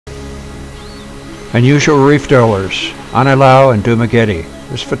Unusual reef dwellers, Anilao and Dumaguete.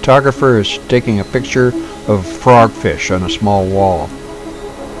 This photographer is taking a picture of frogfish on a small wall.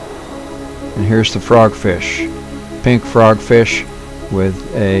 And here's the frogfish. Pink frogfish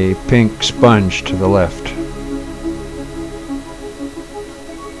with a pink sponge to the left.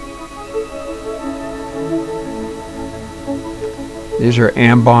 These are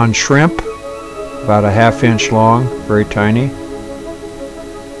ambon shrimp, about a ½ inch long, very tiny.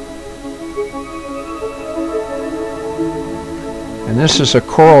 And this is a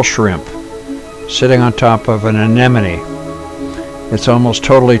coral shrimp sitting on top of an anemone. It's almost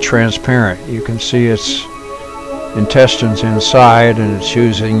totally transparent. You can see its intestines inside, and it's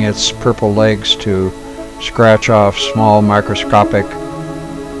using its purple legs to scratch off small microscopic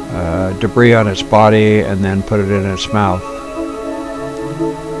debris on its body and then put it in its mouth.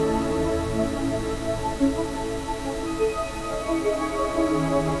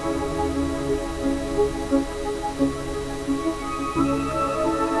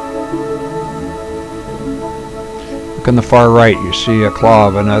 Look on the far right, you see a claw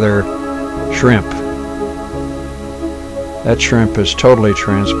of another shrimp. That shrimp is totally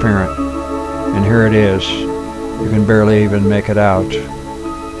transparent, and here it is. You can barely even make it out.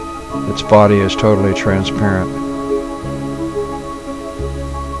 Its body is totally transparent.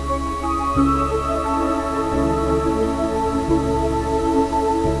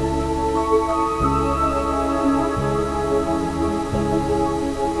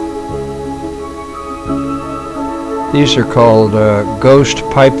 These are called ghost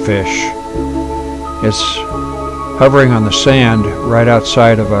pipefish. It's hovering on the sand right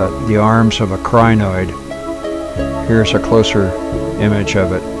outside of the arms of a crinoid. Here's a closer image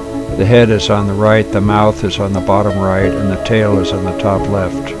of it. The head is on the right, the mouth is on the bottom right, and the tail is on the top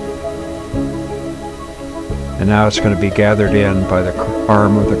left. And now it's going to be gathered in by the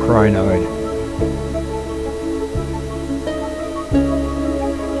arm of the crinoid.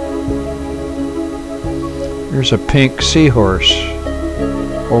 Here's a pink seahorse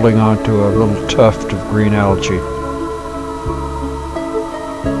holding on to a little tuft of green algae.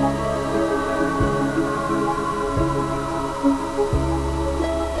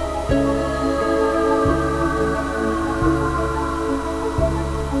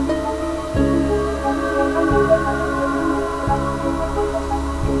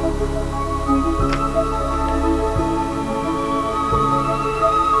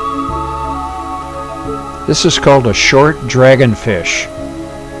 This is called a short dragonfish.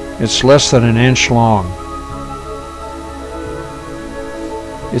 It's less than an inch long.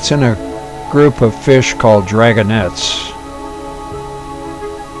 It's in a group of fish called dragonets.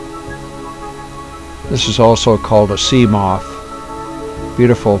 This is also called a sea moth.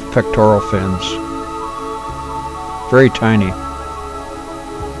 Beautiful pectoral fins. Very tiny.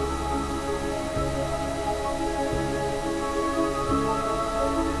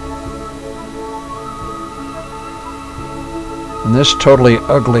 And this totally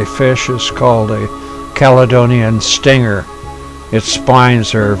ugly fish is called a Caledonian stinger. Its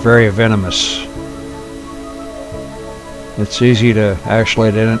spines are very venomous. It's easy to actually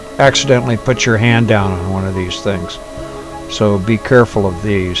accidentally put your hand down on one of these things. So be careful of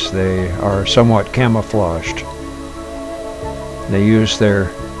these. They are somewhat camouflaged. They use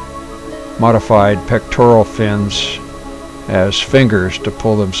their modified pectoral fins as fingers to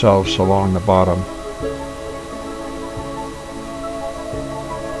pull themselves along the bottom.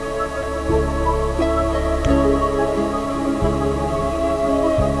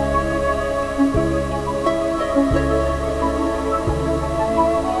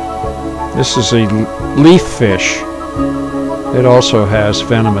 This is a leaf fish. It also has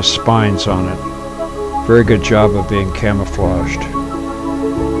venomous spines on it. Very good job of being camouflaged.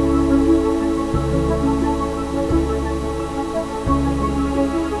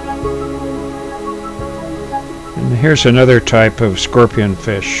 And here's another type of scorpion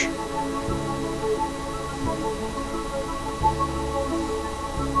fish.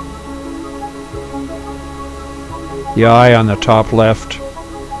 The eye on the top left,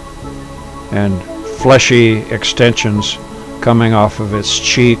 and fleshy extensions coming off of its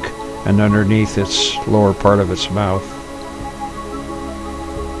cheek and underneath its lower part of its mouth.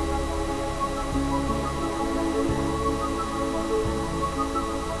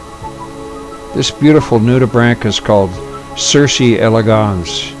 This beautiful nudibranch is called Circe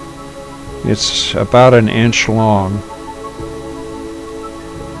elegans. It's about an inch long.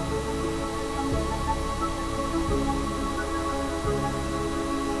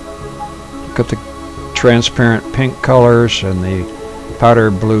 Look at the transparent pink colors and the powder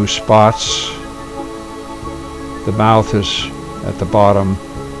blue spots. The mouth is at the bottom.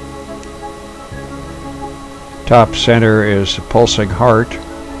 Top center is a pulsing heart.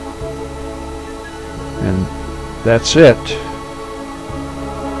 And that's it.